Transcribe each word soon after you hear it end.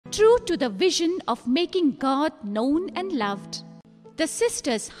True to the vision of making God known and loved, the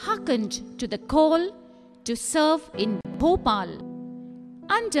sisters hearkened to the call to serve in Bhopal.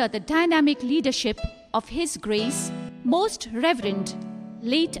 Under the dynamic leadership of His Grace, Most Reverend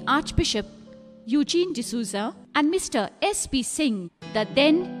late Archbishop Eugene D'Souza and Mr. S.P. Singh, the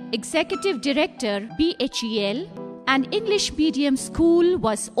then Executive Director BHEL, an English medium school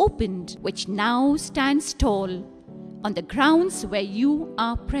was opened, which now stands tall on the grounds where you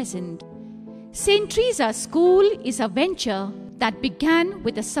are present. St. Theresa School is a venture that began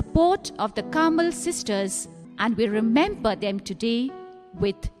with the support of the Carmel sisters, and we remember them today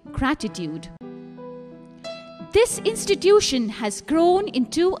with gratitude. This institution has grown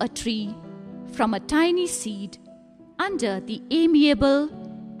into a tree from a tiny seed under the amiable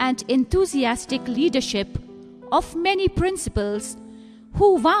and enthusiastic leadership of many principals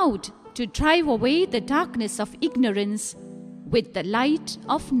who vowed to drive away the darkness of ignorance with the light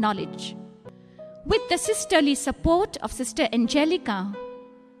of knowledge. With the sisterly support of Sister Angelica,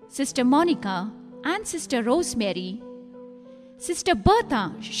 Sister Monica, and Sister Rosemary, Sister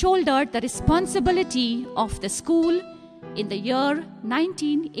Bertha shouldered the responsibility of the school in the year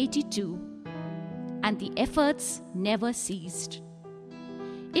 1982, and the efforts never ceased.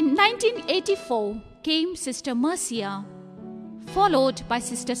 In 1984 came Sister Mercia, followed by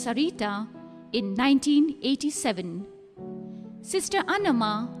Sister Sarita in 1987, Sister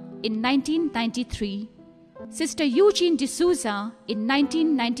Anama in 1993, Sister Eugene D'Souza in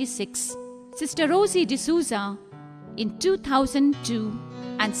 1996, Sister Rosie D'Souza in 2002,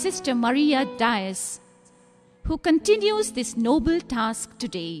 and Sister Maria Dias, who continues this noble task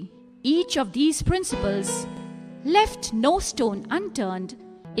today. Each of these principals left no stone unturned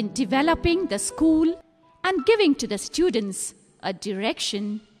in developing the school and giving to the students a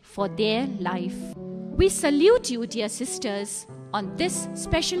direction for their life. We salute you, dear sisters, on this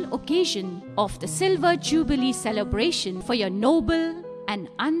special occasion of the Silver Jubilee celebration for your noble and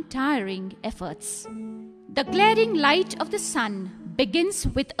untiring efforts. The glaring light of the sun begins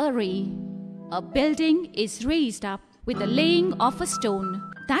with a ray. A building is raised up with the laying of a stone.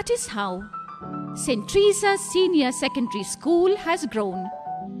 That is how St. Theresa Senior Secondary School has grown.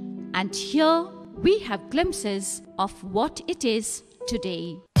 And here we have glimpses of what it is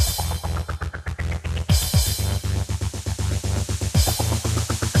today.